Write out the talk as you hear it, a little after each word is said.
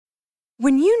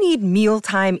When you need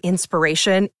mealtime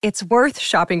inspiration, it's worth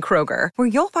shopping Kroger, where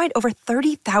you'll find over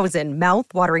 30,000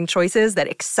 mouth-watering choices that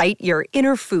excite your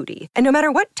inner foodie. And no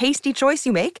matter what tasty choice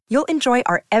you make, you'll enjoy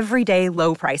our everyday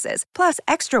low prices, plus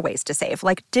extra ways to save,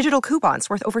 like digital coupons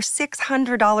worth over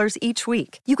 $600 each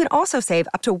week. You can also save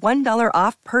up to $1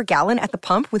 off per gallon at the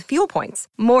pump with fuel points.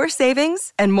 More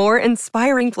savings and more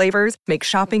inspiring flavors make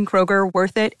shopping Kroger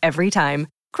worth it every time.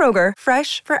 Kroger,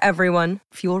 fresh for everyone.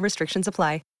 Fuel restrictions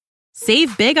apply.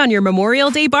 Save big on your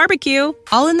Memorial Day barbecue,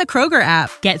 all in the Kroger app.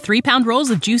 Get 3-pound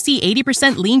rolls of juicy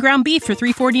 80% lean ground beef for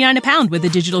 $3.49 a pound with a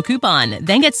digital coupon.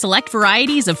 Then get select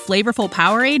varieties of flavorful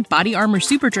Powerade, Body Armor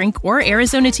Super Drink, or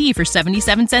Arizona tea for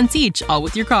 77 cents each, all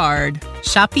with your card.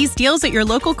 Shop these deals at your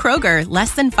local Kroger,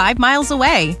 less than 5 miles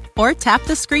away. Or tap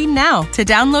the screen now to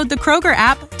download the Kroger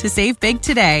app to save big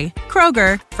today.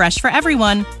 Kroger, fresh for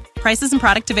everyone. Prices and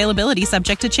product availability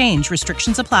subject to change.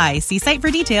 Restrictions apply. See site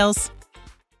for details.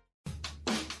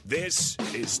 This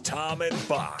is Tom and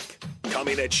Bock,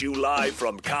 coming at you live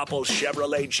from Coppel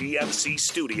Chevrolet GMC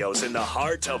Studios in the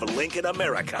heart of Lincoln,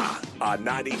 America, on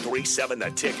 93.7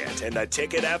 The Ticket and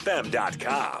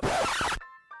theticketfm.com.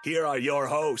 Here are your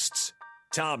hosts,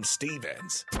 Tom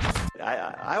Stevens.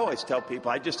 I always tell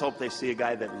people, I just hope they see a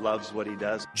guy that loves what he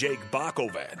does. Jake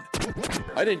Bockoven.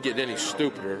 I didn't get any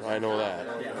stupider, I know that.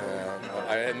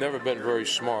 I had never been very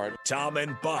smart. Tom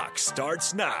and Bock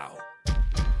starts now.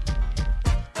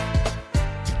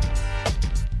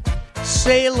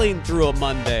 Sailing through a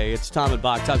Monday. It's Tom and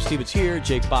Bock. Tom Stevens here,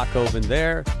 Jake Bockoven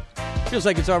there. Feels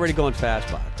like it's already going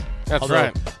fast, Bock. That's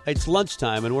right. It's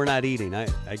lunchtime and we're not eating. I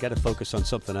got to focus on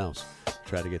something else.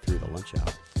 Try to get through the lunch hour.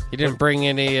 You didn't bring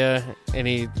any.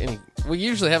 We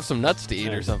usually have some nuts to eat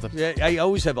or something. Yeah, I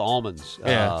always have almonds.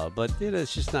 Yeah. But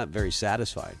it's just not very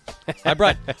satisfying. I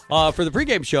brought for the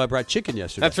pregame show. I brought chicken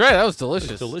yesterday. That's right. That was delicious.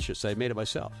 It was delicious. I made it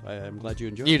myself. I'm glad you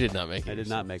enjoyed it. You did not make it. I did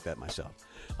not make that myself.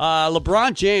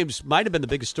 LeBron James might have been the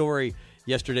biggest story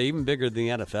yesterday, even bigger than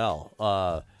the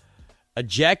NFL.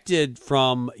 Ejected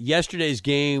from yesterday's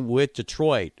game with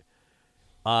Detroit.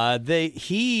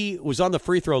 He was on the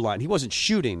free throw line. He wasn't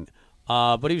shooting,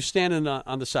 but he was standing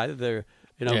on the side of there,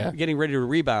 getting ready to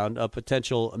rebound a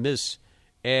potential miss.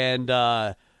 And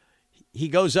he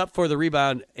goes up for the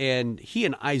rebound, and he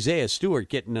and Isaiah Stewart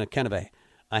getting a kind of a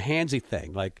handsy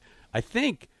thing. Like, I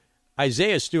think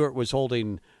Isaiah Stewart was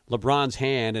holding LeBron's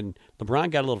hand, and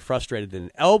LeBron got a little frustrated and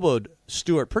elbowed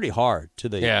Stewart pretty hard to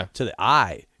the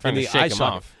eye, trying to shake him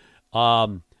off.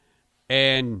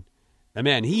 And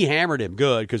man, he hammered him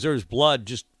good because there was blood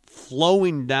just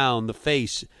flowing down the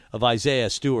face of Isaiah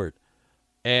Stewart,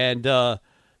 and LeBron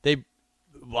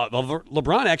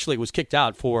actually was kicked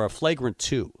out for a flagrant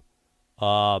 2,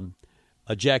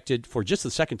 ejected for just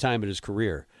the second time in his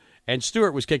career, and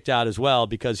Stewart was kicked out as well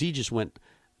because he just went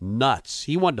nuts.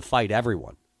 He wanted to fight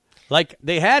everyone. Like,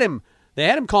 they had him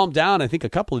calm down, I think, a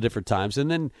couple of different times, and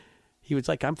then he was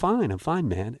like, I'm fine,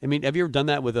 man. I mean, have you ever done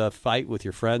that with a fight with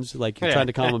your friends? Like, you're trying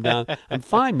to calm him down. I'm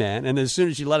fine, man. And as soon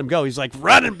as you let him go, he's like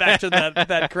running back to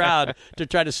that crowd to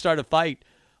try to start a fight.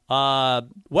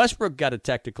 Westbrook got a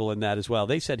technical in that as well.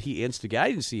 They said he instigated. I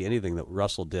didn't see anything that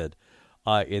Russell did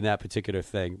in that particular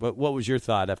thing. But what was your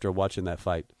thought after watching that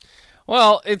fight?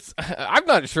 Well, I'm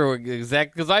not sure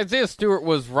exactly, because Isaiah Stewart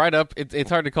was right up.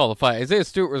 It's hard to call the fight. Isaiah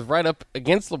Stewart was right up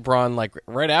against LeBron, like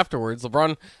right afterwards.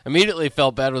 LeBron immediately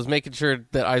felt bad, was making sure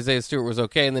that Isaiah Stewart was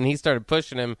okay, and then he started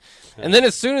pushing him. And then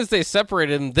as soon as they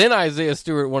separated him, then Isaiah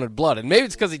Stewart wanted blood. And maybe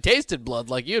it's because he tasted blood,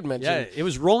 like you had mentioned. Yeah, it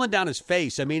was rolling down his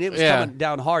face. I mean, it was coming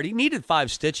down hard. He needed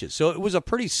 5 stitches, so it was a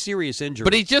pretty serious injury.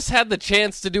 But he just had the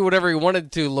chance to do whatever he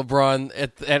wanted to, LeBron,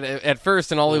 at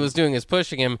first, and all he was doing is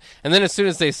pushing him. And then as soon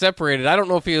as they separated, I don't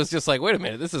know if he was just like, wait a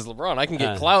minute, this is LeBron. I can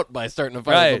get clout by starting to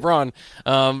fight with LeBron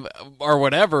or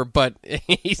whatever. But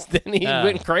he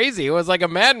went crazy. It was like a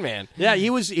madman. Yeah, he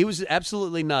was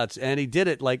absolutely nuts. And he did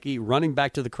it like he running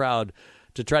back to the crowd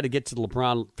to try to get to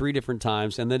LeBron 3 different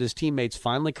times. And then his teammates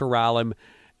finally corral him.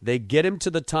 They get him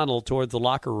to the tunnel toward the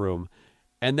locker room.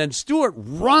 And then Stewart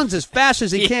runs as fast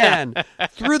as he can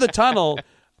through the tunnel.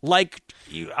 Like,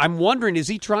 I'm wondering, is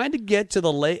he trying to get to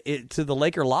the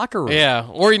Laker locker room? Yeah,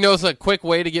 or he knows a quick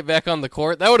way to get back on the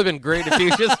court. That would have been great if he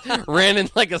just ran in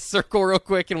like a circle real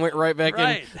quick and went right back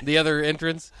in the other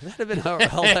entrance. That would have been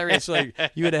hilarious. Like,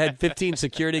 you would have had 15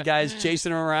 security guys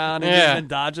chasing him around and just been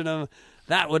dodging him.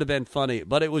 That would have been funny,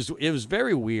 but it was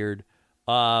very weird.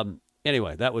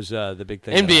 Anyway, that was the big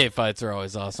thing. NBA fights are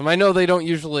always awesome. I know they don't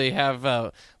usually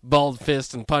have bald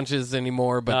fists and punches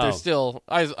anymore, but they're still.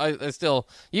 I still.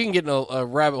 You can get in a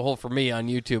rabbit hole for me on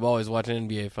YouTube. Always watching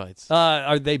NBA fights.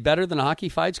 Are they better than hockey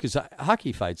fights? Because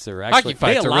hockey fights are actually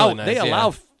really nice. They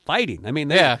allow fighting. I mean,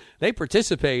 they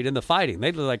participate in the fighting.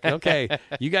 They're like, okay,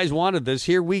 you guys wanted this,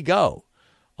 here we go.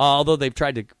 Although they've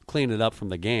tried to clean it up from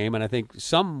the game, and I think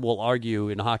some will argue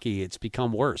in hockey it's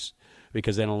become worse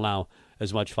because they don't allow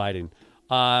as much fighting.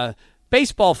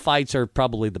 Baseball fights are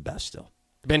probably the best still.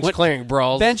 Clearing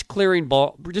brawls. Bench clearing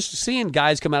ball. Just seeing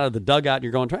guys come out of the dugout and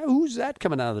you're going, who's that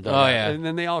coming out of the dugout? Oh, yeah. And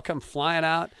then they all come flying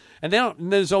out. And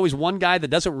there's always one guy that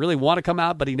doesn't really want to come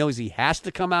out, but he knows he has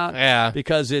to come out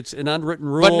because it's an unwritten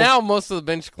rule. But now most of the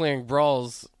bench clearing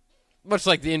brawls, much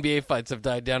like the NBA fights have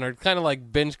died down, are kind of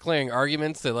like bench clearing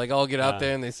arguments. They all get out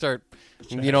there and they start,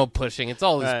 pushing. It's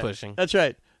always pushing. That's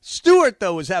right. Stewart,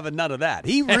 though, was having none of that.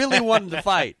 He really wanted to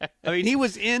fight. I mean, he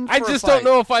was in for I just a fight. don't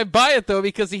know if I buy it, though,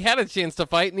 because he had a chance to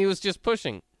fight and he was just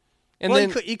pushing. And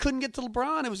then he couldn't get to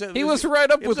LeBron. He was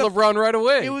right up with LeBron right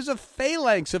away. It was a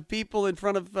phalanx of people in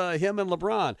front of him and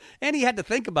LeBron. And he had to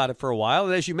think about it for a while.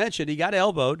 And as you mentioned, he got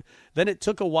elbowed. Then it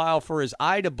took a while for his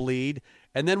eye to bleed.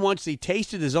 And then once he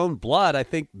tasted his own blood, I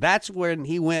think that's when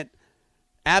he went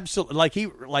absolutely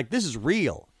this is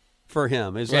real. For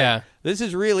him, it's like, this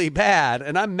is really bad,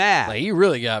 and I'm mad. Like, he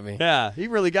really got me. Yeah, he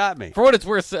really got me. For what it's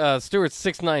worth, Stewart's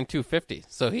 6'9", 250.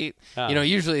 So he,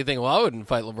 usually you think, well, I wouldn't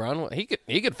fight LeBron. Well, he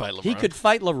could fight LeBron. He could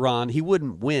fight LeBron. He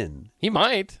wouldn't win. He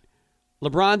might.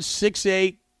 LeBron's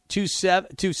 6'8",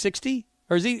 260,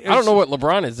 or is he? I don't know what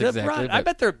LeBron is exactly. I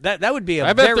bet that would be a.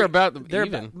 I bet they're about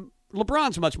even.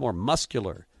 LeBron's much more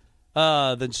muscular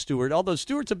than Stewart, although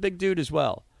Stewart's a big dude as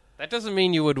well. That doesn't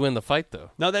mean you would win the fight,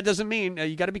 though. No, that doesn't mean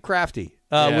you got to be crafty,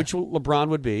 which LeBron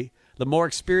would be. The more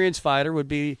experienced fighter would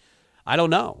be. I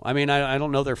don't know. I mean, I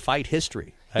don't know their fight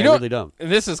history. I really don't.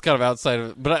 This is kind of outside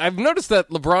of it, but I've noticed that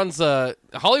LeBron's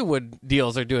Hollywood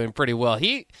deals are doing pretty well.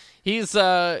 He's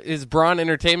his Braun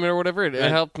Entertainment or whatever. It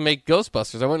helped make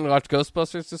Ghostbusters. I went and watched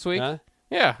Ghostbusters this week.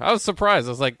 Yeah, I was surprised.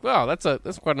 I was like, wow,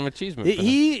 that's quite an achievement.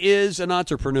 He is an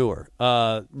entrepreneur,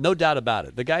 no doubt about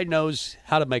it. The guy knows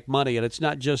how to make money, and it's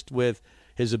not just with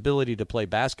his ability to play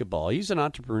basketball. He's an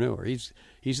entrepreneur.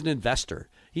 He's an investor.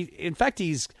 In fact,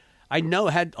 I know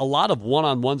had a lot of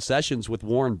one-on-one sessions with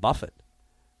Warren Buffett.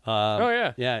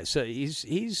 Yeah. So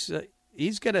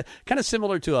he's gonna kind of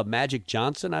similar to a Magic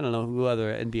Johnson. I don't know who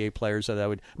other NBA players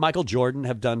Michael Jordan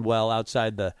have done well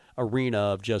outside the arena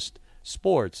of just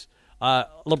sports.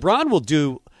 LeBron will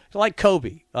do, like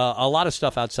Kobe, a lot of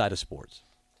stuff outside of sports,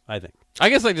 I think. I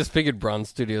guess I just figured Braun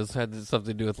Studios had something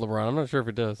to do with LeBron. I'm not sure if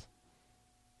it does.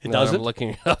 It doesn't? I'm looking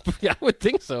it up. Yeah, I would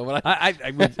think so. But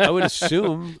I would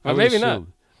assume. But maybe not.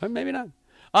 Maybe not.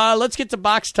 Let's get to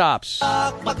box tops.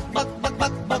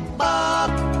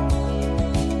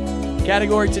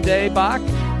 Category today, Bock?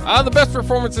 The best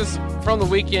performances from the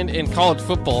weekend in college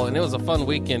football, and it was a fun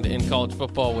weekend in college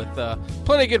football with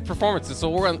plenty of good performances, so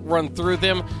we'll run through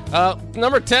them.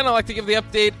 Number 10, I'd like to give the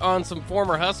update on some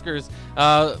former Huskers.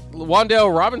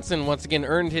 Wan'Dale Robinson once again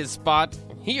earned his spot.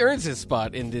 He earns his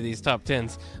spot into these top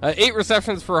 10s. 8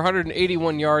 receptions for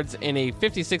 181 yards in a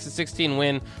 56-16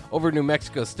 win over New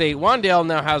Mexico State. Wan'Dale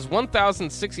now has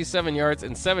 1,067 yards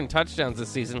and 7 touchdowns this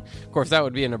season. Of course, that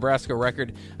would be a Nebraska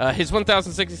record. His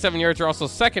 1,067 yards are also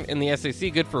second in the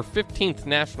SEC, good for 15th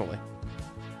nationally.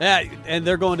 Yeah, and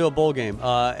they're going to a bowl game.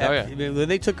 When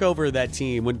they took over that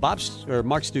team, when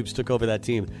Mark Stoops took over that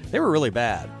team, they were really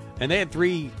bad. And they had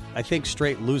 3, I think,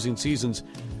 straight losing seasons.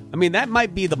 I mean, that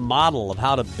might be the model of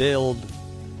how to build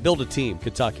a team,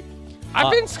 Kentucky. I've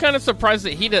been kind of surprised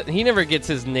that he never gets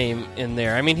his name in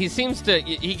there. I mean, he seems to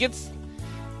he gets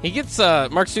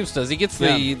Mark Stoops does. He gets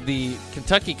the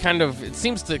Kentucky kind of, it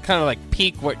seems to kind of like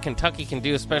peak what Kentucky can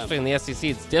do, especially in the SEC.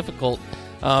 It's difficult.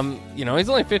 He's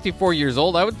only 54 years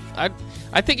old. I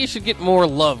think he should get more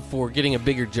love for getting a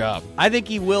bigger job. I think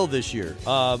he will this year.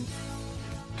 Because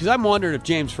I'm wondering if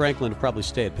James Franklin will probably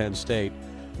stay at Penn State.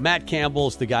 Matt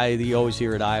Campbell's the guy that you always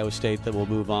hear at Iowa State that will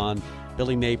move on.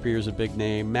 Billy Napier's a big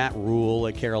name. Matt Rule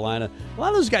at Carolina. A lot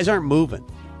of those guys aren't moving.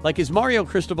 Like, is Mario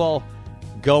Cristobal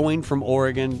going from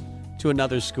Oregon to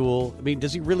another school? I mean,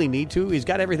 does he really need to? He's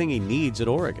got everything he needs at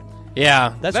Oregon.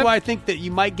 Yeah. That's why I think that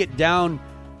you might get down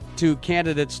to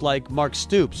candidates like Mark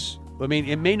Stoops. I mean,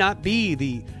 it may not be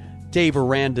the Dave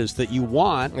Arandas that you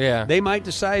want. Yeah. They might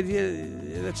decide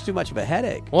that's too much of a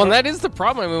headache. Well, and that is the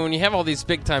problem. I mean, when you have all these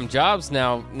big-time jobs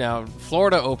now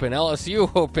Florida open, LSU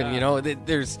open,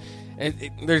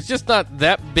 there's just not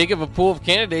that big of a pool of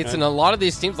candidates, and a lot of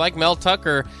these teams like Mel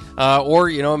Tucker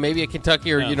or maybe a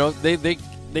Kentucky or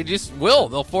they just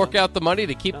they'll fork out the money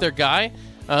to keep their guy.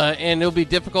 And it'll be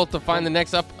difficult to find the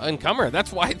next up-and-comer.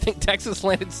 That's why I think Texas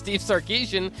landed Steve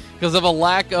Sarkisian, because of a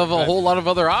lack of a whole lot of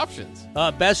other options.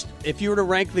 Best, if you were to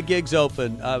rank the gigs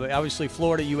open, obviously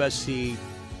Florida, USC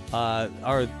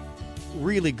are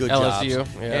really good LSU,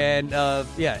 jobs. yeah. And,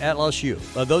 at LSU.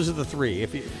 Those are the three.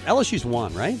 LSU's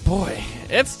won, right? Boy,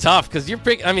 it's tough because you're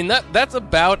picking. I mean, that's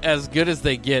about as good as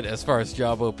they get as far as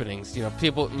job openings. You know,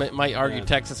 people might argue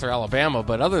Texas or Alabama,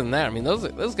 but other than that, I mean,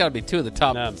 those got to be two of the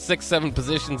top 6-7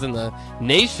 positions in the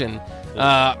nation.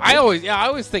 I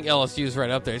always think LSU's right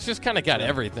up there. It's just kind of got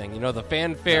everything. You know, the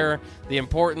fanfare, the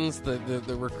importance,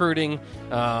 the recruiting.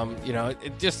 You know,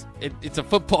 it's a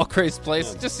football crazed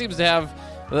place. It just seems to have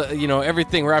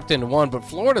everything wrapped into one. But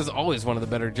Florida's always one of the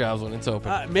better jobs when it's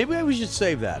open. Maybe we should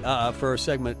save that for a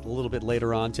segment a little bit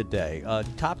later on today.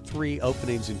 Top 3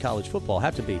 openings in college football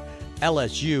have to be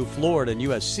LSU, Florida, and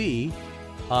USC.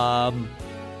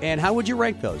 And how would you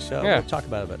rank those? We'll talk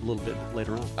about it a little bit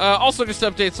later on. Also, just to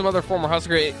update some other former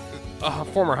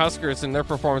Huskers in their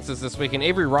performances this weekend.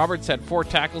 Avery Roberts had 4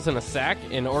 tackles and a sack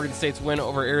in Oregon State's win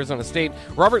over Arizona State.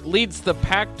 Robert leads the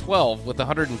Pac-12 with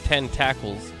 110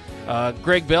 tackles.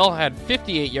 Greg Bell had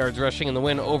 58 yards rushing in the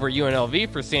win over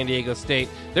UNLV for San Diego State.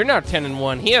 They're now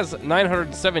 10-1. He has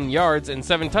 907 yards and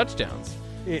 7 touchdowns.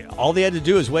 All they had to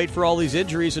do is wait for all these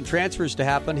injuries and transfers to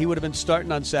happen. He would have been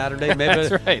starting on Saturday. Maybe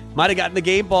That's right. Might have gotten the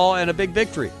game ball and a big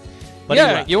victory.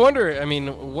 But you wonder, I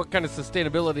mean, what kind of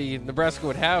sustainability Nebraska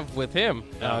would have with him.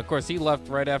 Of course, he left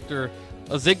right after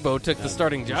Ozigbo took the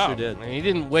starting job. Sure did. And he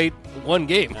didn't wait one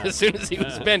game. As soon as he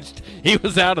was benched, he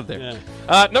was out of there.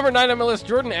 Number 9 on my list,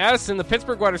 Jordan Addison, the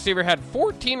Pittsburgh wide receiver, had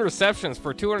 14 receptions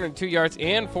for 202 yards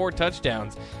and 4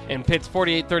 touchdowns in Pitt's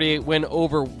 48-38 win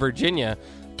over Virginia.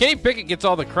 Kenny Pickett gets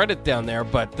all the credit down there,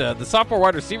 but the sophomore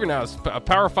wide receiver now is a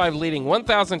Power 5 leading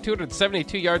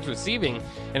 1,272 yards receiving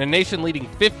and a nation-leading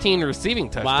 15 receiving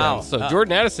touchdowns. Wow. So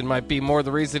Jordan Addison might be more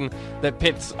the reason that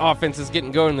Pitt's offense is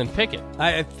getting going than Pickett.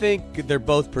 I think they're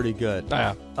both pretty good.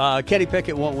 Kenny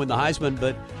Pickett won't win the Heisman,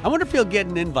 but I wonder if he'll get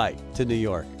an invite to New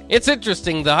York. It's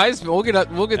interesting. The Heisman,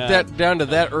 we'll get that down to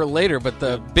that later, but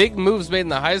the big moves made in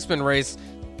the Heisman race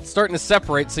starting to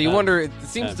separate, so you wonder, it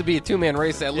seems to be a two-man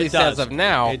race, at least as of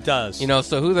now. It does. You know,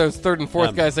 so who those third and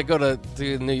fourth guys that go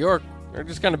to New York are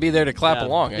just going to be there to clap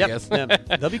along, I guess. They'll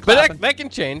be clapping. But that can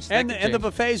change. And the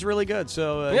buffet's really good,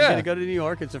 so you're going to go to New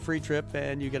York, it's a free trip,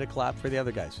 and you get a clap for the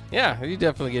other guys. Yeah, you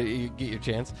definitely get your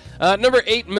chance. Number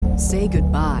 8. Say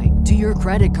goodbye to your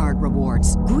credit card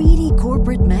rewards. Greedy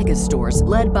corporate mega stores,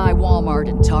 led by Walmart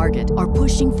and Target, are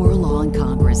pushing for a law in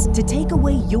Congress to take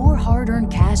away your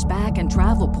hard-earned cash back and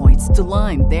travel points to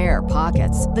line their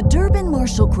pockets. The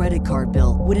Durbin-Marshall credit card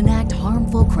bill would enact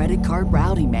harmful credit card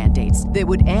routing mandates that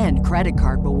would end credit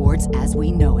card rewards as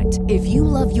we know it. If you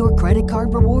love your credit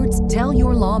card rewards, tell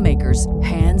your lawmakers,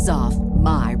 hands off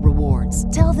my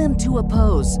rewards. Tell them to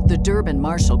oppose the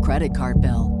Durbin-Marshall credit card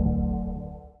bill.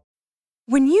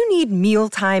 When you need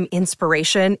mealtime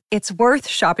inspiration, it's worth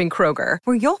shopping Kroger,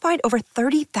 where you'll find over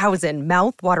 30,000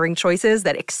 mouth-watering choices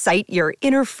that excite your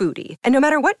inner foodie. And no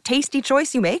matter what tasty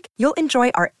choice you make, you'll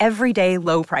enjoy our everyday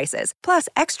low prices, plus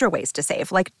extra ways to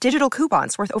save, like digital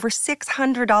coupons worth over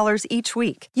 $600 each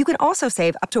week. You can also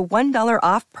save up to $1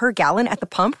 off per gallon at the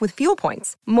pump with fuel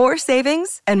points. More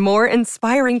savings and more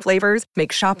inspiring flavors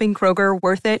make shopping Kroger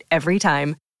worth it every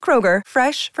time. Kroger,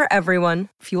 fresh for everyone.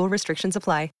 Fuel restrictions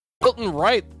apply. Milton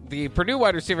Wright, the Purdue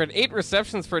wide receiver, had 8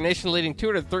 receptions for a nation-leading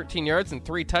 213 yards and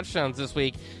 3 touchdowns this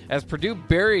week as Purdue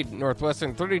buried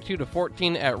Northwestern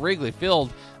 32-14 at Wrigley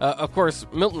Field. Of course,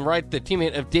 Milton Wright, the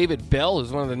teammate of David Bell,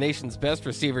 who's one of the nation's best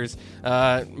receivers.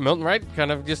 Milton Wright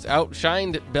kind of just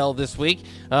outshined Bell this week.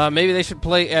 Maybe they should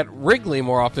play at Wrigley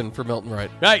more often for Milton Wright.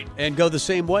 Right, and go the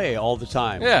same way all the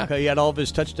time. Yeah. Okay, he had all of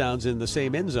his touchdowns in the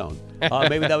same end zone.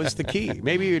 Maybe that was the key.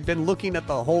 Maybe he'd been looking at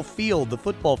the whole field, the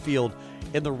football field,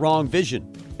 in the wrong vision.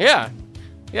 Yeah,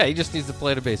 he just needs to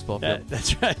play at a baseball field.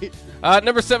 That's right.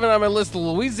 Number 7 on my list,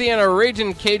 Louisiana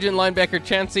Ragin' Cajun linebacker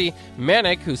Chancey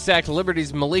Manick, who sacked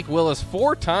Liberty's Malik Willis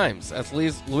 4 times. As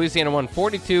Louisiana won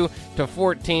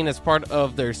 42-14 as part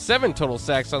of their 7 total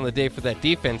sacks on the day for that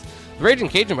defense. The Ragin'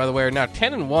 Cajun, by the way, are now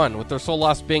 10-1, with their sole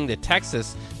loss being to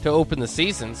Texas to open the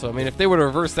season. So, I mean, if they were to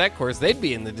reverse that course, they'd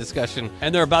be in the discussion.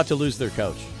 And they're about to lose their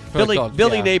coach.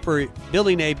 Billy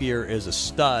Napier is a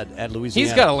stud at Louisiana.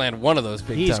 He's got to land one of those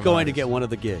big. He's going to get one of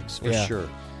the gigs for sure.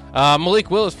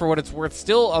 Malik Willis, for what it's worth,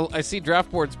 still I see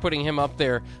draft boards putting him up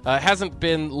there. Hasn't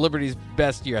been Liberty's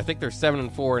best year. I think they're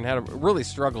 7-4 and had really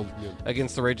struggled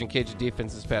against the Raging Cajun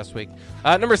defense this past week.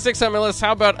 Number 6 on my list.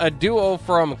 How about a duo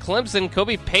from Clemson?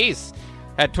 Kobe Pace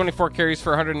had 24 carries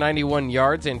for 191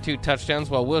 yards and 2 touchdowns,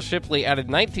 while Will Shipley added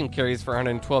 19 carries for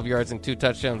 112 yards and 2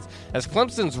 touchdowns, as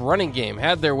Clemson's running game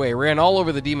had their way, ran all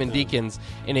over the Demon Deacons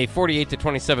in a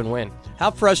 48-27 win.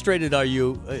 How frustrated are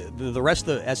you, the rest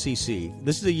of the SEC?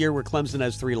 This is a year where Clemson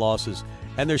has 3 losses,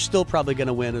 and they're still probably going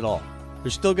to win it all.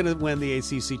 They're still going to win the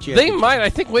ACC championship. They might. I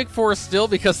think Wake Forest still,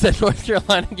 because that North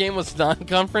Carolina game was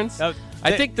non-conference.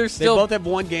 I think they're still. They both have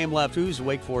one game left. Who's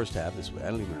Wake Forest have this week?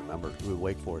 I don't even remember who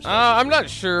Wake Forest has. I'm not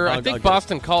sure. I think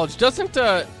Boston College doesn't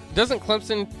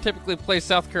Clemson typically play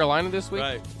South Carolina this week?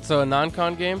 Right. So a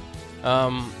non-con game.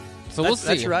 So we'll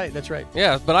see. That's right.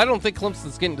 Yeah, but I don't think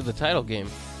Clemson's getting to the title game.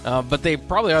 But they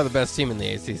probably are the best team in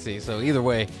the ACC. So either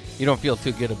way, you don't feel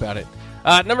too good about it.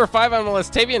 Number 5 on the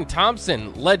list, Tavion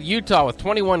Thompson led Utah with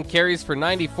 21 carries for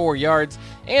 94 yards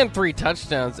and 3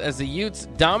 touchdowns as the Utes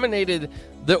dominated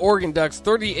the Oregon Ducks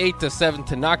 38-7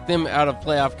 to knock them out of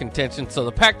playoff contention. So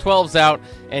the Pac-12's out,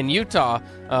 and Utah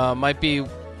might be,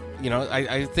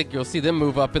 I think you'll see them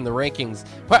move up in the rankings.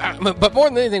 But more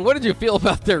than anything, what did you feel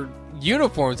about their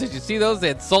uniforms? Did you see those? They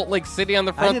had Salt Lake City on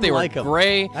the front. They were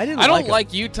gray. I don't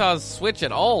like Utah's switch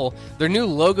at all. Their new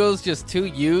logo's just 2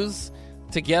 U's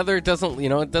together. It doesn't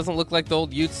look like the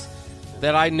old Utes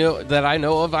that I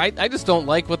know of. I just don't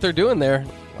like what they're doing there.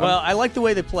 Well, I like the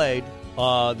way they played.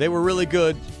 They were really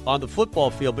good on the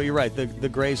football field, but you're right. The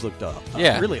Grays looked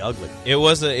really ugly. It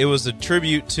was a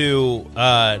tribute to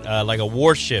like a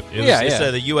warship. It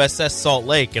said the USS Salt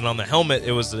Lake, and on the helmet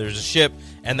there's a ship,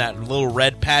 and that little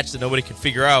red patch that nobody could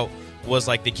figure out was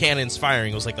like the cannons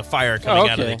firing. It was like the fire coming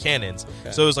out of the cannons.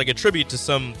 Okay. So it was like a tribute to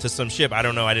some ship. I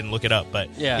don't know. I didn't look it up,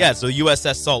 but so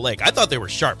USS Salt Lake. I thought they were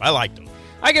sharp. I liked them.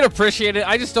 I can appreciate it.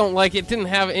 I just don't like it. Didn't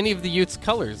have any of the Utes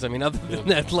colors. I mean, other than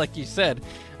that, like you said,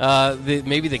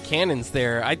 maybe the cannons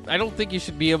there. I don't think you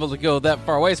should be able to go that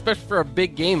far away, especially for a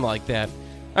big game like that.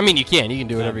 I mean, you can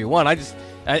do whatever you want.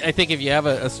 I think if you have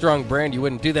a strong brand, you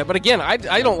wouldn't do that. But again, I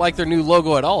don't like their new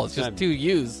logo at all. It's just 2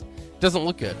 U's. Doesn't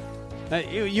look good.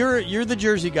 You're the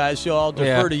Jersey guys, so I'll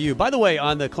defer to you. By the way,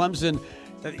 on the Clemson,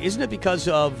 isn't it because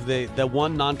of the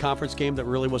one non-conference game that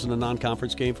really wasn't a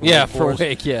non-conference game for Wake Forest? For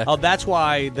Wake, yeah. Oh, that's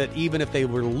why that even if they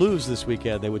were to lose this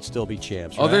weekend, they would still be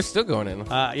champs, right? Oh, they're still going in.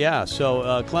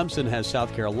 So Clemson has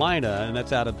South Carolina, and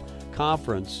that's out of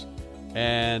conference.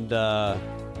 And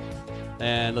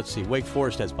let's see, Wake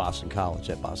Forest has Boston College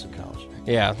at Boston College.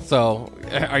 Yeah. So,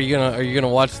 are you gonna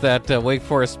watch that Wake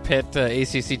Forest Pitt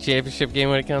ACC championship game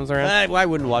when it comes around? I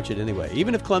wouldn't watch it anyway.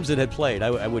 Even if Clemson had played,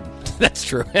 I wouldn't. That's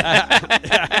true.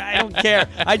 I don't care.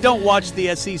 I don't watch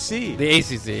the SEC, the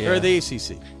ACC, or the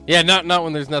ACC. Yeah, not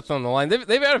when there's nothing on the line. They've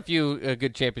had a few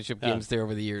good championship games there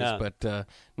over the years, but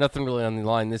nothing really on the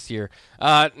line this year.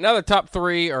 Now the top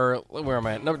 3, or where am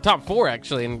I at? No, top 4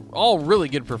 actually, and all really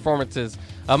good performances.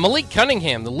 Malik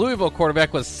Cunningham, the Louisville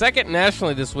quarterback, was second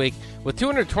nationally this week with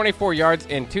 224 yards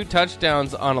and 2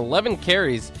 touchdowns on 11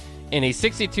 carries in a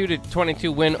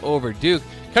 62-22 win over Duke.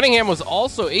 Cunningham was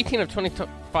also 18 of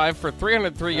 25 for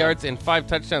 303 yards and 5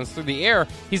 touchdowns through the air.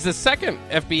 He's the second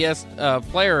FBS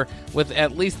player with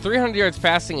at least 300 yards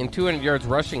passing and 200 yards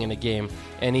rushing in a game,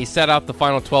 and he sat out the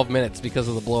final 12 minutes because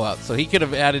of the blowout. So he could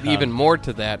have added even more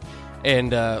to that.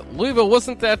 And Louisville,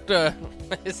 isn't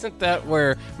that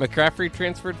where McCaffrey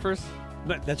transferred first?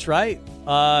 That's right.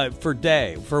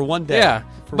 For 1 day. Yeah,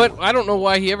 but I don't know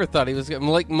why he ever thought he was going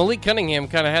to. Malik Cunningham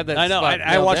kind of had that. I know. Spot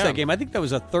I watched that game. I think that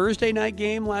was a Thursday night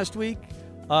game last week,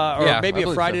 or maybe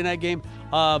a Friday night game.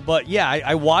 But yeah,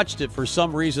 I watched it for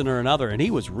some reason or another, and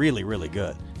he was really, really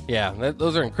good. Yeah,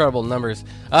 those are incredible numbers.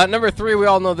 Number 3, we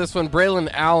all know this one. Braylon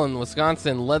Allen,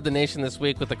 Wisconsin, led the nation this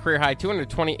week with a career-high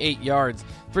 228 yards,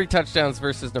 3 touchdowns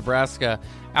versus Nebraska.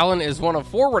 Allen is one of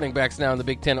 4 running backs now in the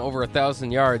Big Ten over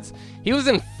 1,000 yards. He was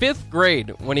in 5th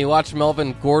grade when he watched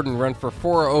Melvin Gordon run for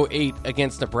 408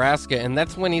 against Nebraska, and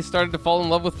that's when he started to fall in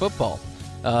love with football.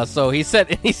 So he said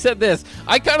this.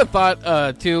 I kind of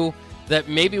thought, too, that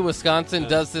maybe Wisconsin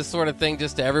does this sort of thing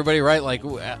just to everybody, right? Like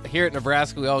here at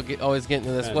Nebraska, we always get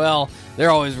into this. Well, they're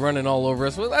always running all over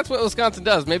us. Well, that's what Wisconsin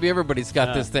does. Maybe everybody's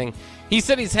got this thing. He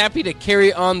said he's happy to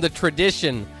carry on the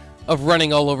tradition of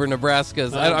running all over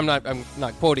Nebraska's. I'm not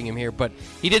quoting him here, but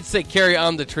he did say carry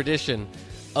on the tradition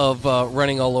of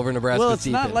running all over Nebraska's Well, it's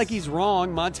defense. Not like he's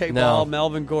wrong. Monte Ball,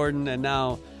 Melvin Gordon, and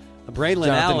now Braylon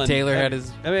Allen. Jonathan Taylor had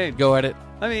his go at it.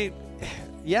 I mean,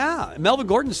 yeah, Melvin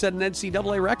Gordon set an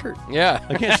NCAA record. Yeah,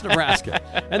 against Nebraska,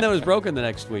 and that was broken the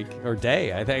next week or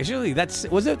day. I think actually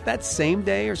was it that same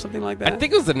day or something like that. I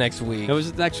think it was the next week. It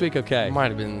was the next week. Okay, it might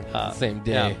have been the same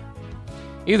day. Yeah.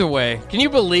 Either way, can you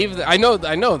believe that? I know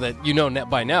that you know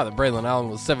by now that Braylon Allen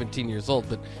was 17 years old,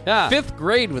 but 5th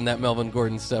grade when that Melvin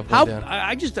Gordon stuff went down.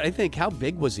 I think how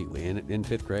big was he in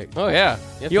 5th grade? Oh yeah,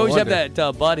 you always have that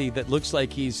buddy that looks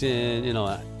like he's in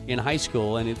high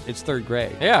school and it's 3rd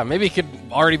grade. Yeah, maybe he could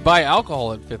already buy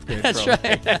alcohol at 5th grade. That's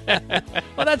right.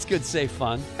 Well, that's good, safe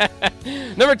fun.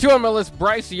 Number 2 on my list,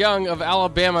 Bryce Young of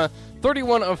Alabama,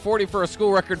 31 of 40 for a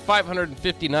school record,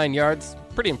 559 yards.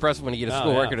 pretty impressive when you get a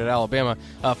school record at Alabama.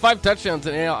 5 touchdowns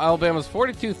in Alabama's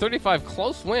 42-35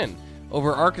 close win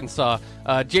over Arkansas.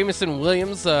 Jamison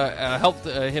Williams helped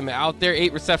him out there.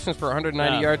 8 receptions for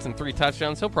 190 yards and 3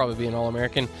 touchdowns. He'll probably be an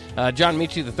All-American. John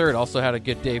Mechie III also had a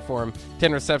good day for him.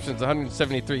 10 receptions,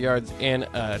 173 yards, and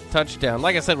a touchdown.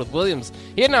 Like I said, with Williams,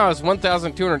 he now has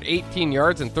 1,218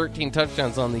 yards and 13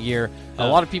 touchdowns on the year. A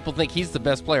lot of people think he's the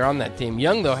best player on that team.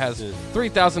 Young, though, has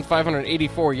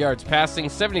 3,584 yards passing,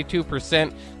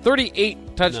 72%,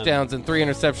 38 touchdowns, and 3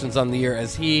 interceptions on the year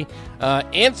as he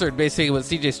answered basically what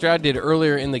C.J. Stroud did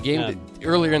earlier in the game,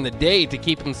 earlier in the day to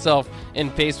keep himself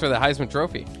in pace for the Heisman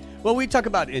Trophy. Well, we talk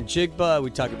about Njigba, we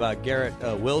talk about Garrett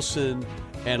Wilson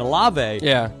and Olave.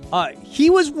 Yeah.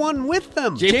 He was one with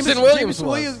them. Jameson Williams.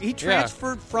 He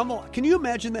transferred from. Can you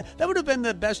imagine that? That would have been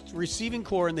the best receiving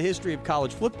corps in the history of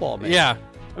college football, man. Yeah.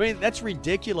 I mean, that's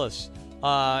ridiculous.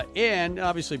 And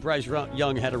obviously, Bryce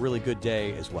Young had a really good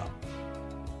day as well.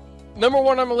 Number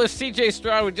 1 on the list, C.J.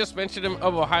 Stroud. We just mentioned him,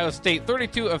 of Ohio State.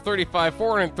 32 of 35,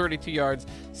 432 yards,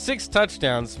 6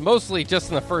 touchdowns, mostly just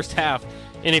in the first half,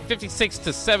 in a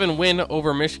 56-7 win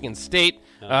over Michigan State.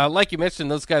 Like you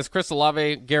mentioned, those guys, Chris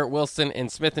Olave, Garrett Wilson,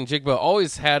 and Smith and Jigba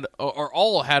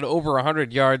all had over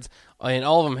 100 yards, and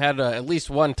all of them had at least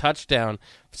 1 touchdown.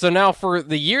 So now for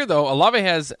the year, though, Olave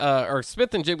has, or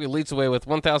Smith and Jigba leads away with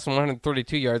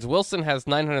 1,132 yards. Wilson has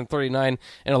 939,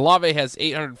 and Olave has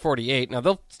 848. Now,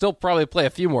 they'll still probably play a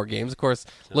few more games, of course,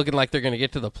 looking like they're going to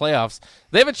get to the playoffs.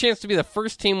 They have a chance to be the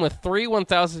first team with 3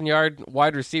 1,000-yard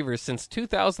wide receivers since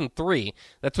 2003.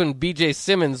 That's when B.J.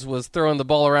 Simmons was throwing the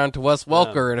ball around to Wes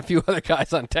Welker and a few other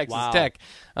guys on Texas Tech.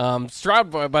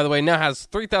 Stroud, by the way, now has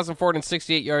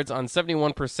 3,468 yards on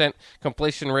 71%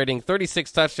 completion rating,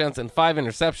 36 touchdowns, and 5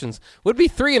 interceptions. Would be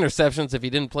 3 interceptions if he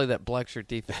didn't play that black shirt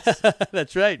defense.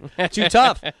 That's right. Too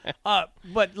tough.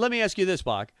 But let me ask you this,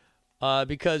 Bock,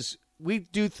 because we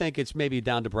do think it's maybe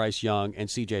down to Bryce Young and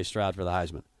C.J. Stroud for the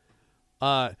Heisman.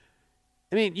 I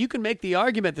mean, you can make the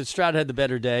argument that Stroud had the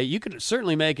better day. You could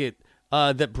certainly make it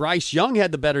that Bryce Young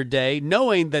had the better day,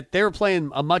 knowing that they were playing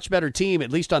a much better team,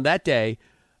 at least on that day,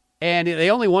 and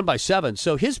they only won by 7.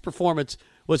 So his performance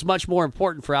was much more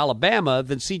important for Alabama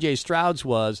than C.J. Stroud's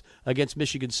was against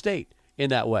Michigan State in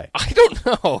that way. I don't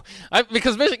know.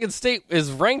 Because Michigan State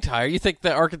is ranked higher. You think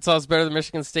that Arkansas is better than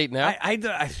Michigan State now?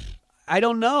 I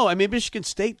don't know. I mean, Michigan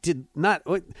State did not.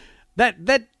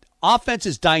 That offense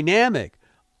is dynamic.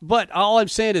 But all I'm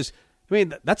saying is, I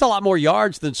mean, that's a lot more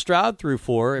yards than Stroud threw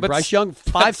for. But Bryce Young,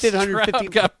 550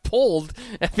 got pulled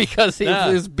because he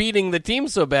was beating the team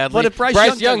so badly. But if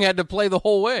Bryce Young had to play the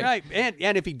whole way. Right,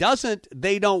 and if he doesn't,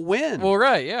 they don't win. Well,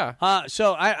 right, yeah.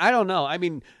 So I don't know. I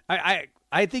mean,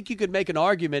 I think you could make an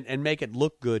argument and make it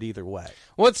look good either way.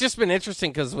 Well, it's just been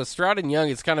interesting because with Stroud and Young,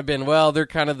 it's kind of been, well, they're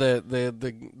kind of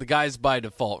the guys by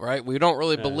default, right? We don't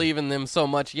really believe in them so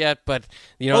much yet, but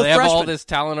they have freshmen. All this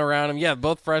talent around them. Yeah,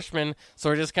 both freshmen, so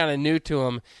we're just kind of new to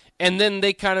them. And then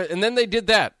they did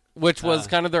that, which was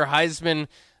kind of their Heisman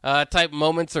type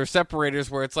moments or separators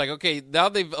where it's like, okay, now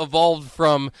they've evolved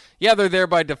from, they're there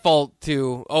by default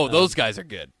to, those guys are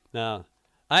good. No,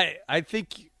 I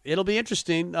think it'll be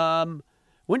interesting.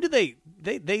 When do they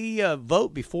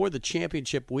vote before the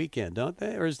championship weekend, don't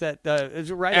they? Or is that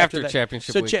is it right after that?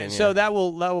 Championship weekend? So that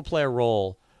will play a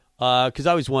role. Because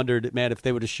I always wondered, man, if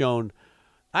they would have shown.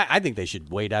 I think they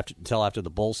should wait until after the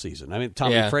bowl season. I mean,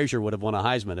 Tommy Frazier would have won a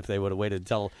Heisman if they would have waited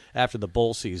until after the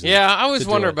bowl season. Yeah, I always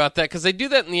wonder about that because they do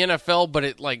that in the NFL, but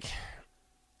it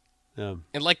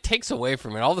takes away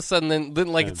from it. All of a sudden, then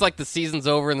it's like the season's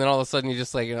over, and then all of a sudden you're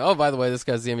just like, oh, by the way, this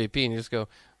guy's the MVP, and you just go,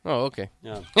 oh, okay.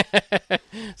 Yeah.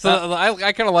 So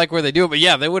I kind of like where they do it,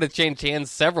 but they would have changed hands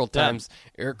several times.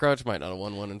 Yeah. Eric Crouch might not have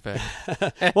won one, in fact.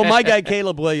 Well, my guy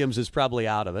Caleb Williams is probably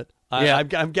out of it.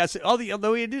 I'm guessing.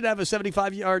 Although he did have a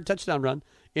 75-yard touchdown run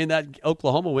in that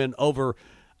Oklahoma win over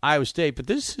Iowa State, but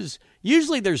this is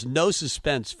usually there's no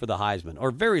suspense for the Heisman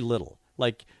or very little.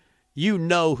 Like you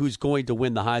know who's going to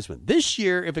win the Heisman this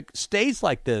year. If it stays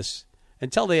like this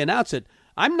until they announce it,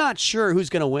 I'm not sure who's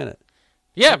going to win it.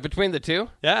 Yeah, between the two.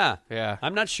 Yeah. Yeah.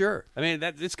 I'm not sure. I mean,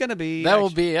 it's going to be. That'll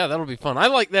be fun. I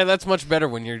like that. That's much better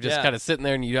when you're just kind of sitting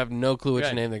there and you have no clue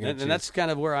which name they're going to choose. And that's kind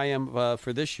of where I am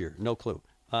for this year. No clue.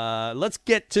 Let's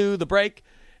get to the break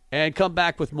and come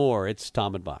back with more. It's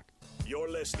Tom and Bock.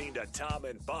 You're listening to Tom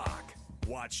and Bock.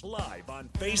 Watch live on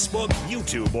Facebook,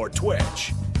 YouTube, or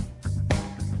Twitch.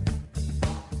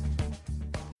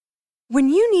 When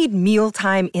you need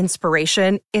mealtime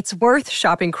inspiration, it's worth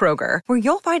shopping Kroger, where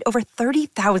you'll find over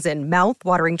 30,000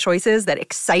 mouth-watering choices that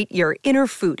excite your inner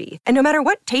foodie. And no matter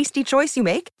what tasty choice you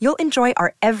make, you'll enjoy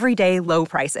our everyday low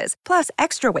prices, plus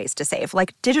extra ways to save,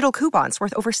 like digital coupons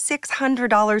worth over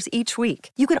 $600 each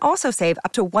week. You can also save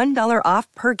up to $1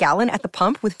 off per gallon at the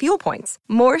pump with fuel points.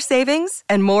 More savings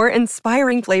and more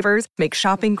inspiring flavors make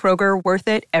shopping Kroger worth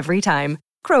it every time.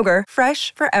 Kroger,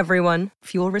 fresh for everyone.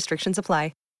 Fuel restrictions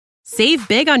apply. Save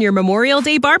big on your Memorial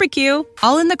Day barbecue,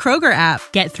 all in the Kroger app.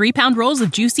 Get 3-pound rolls of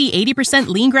juicy 80%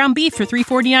 lean ground beef for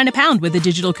 $3.49 a pound with a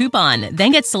digital coupon.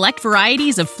 Then get select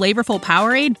varieties of flavorful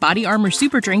Powerade, Body Armor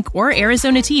Super Drink, or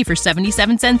Arizona tea for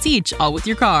 77 cents each, all with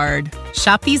your card.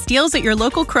 Shop these deals at your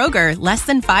local Kroger, less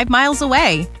than 5 miles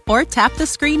away. Or tap the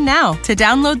screen now to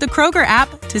download the Kroger app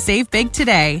to save big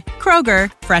today.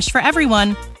 Kroger, fresh for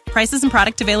everyone. Prices and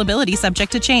product availability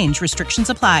subject to change.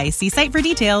 Restrictions apply. See site for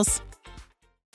details.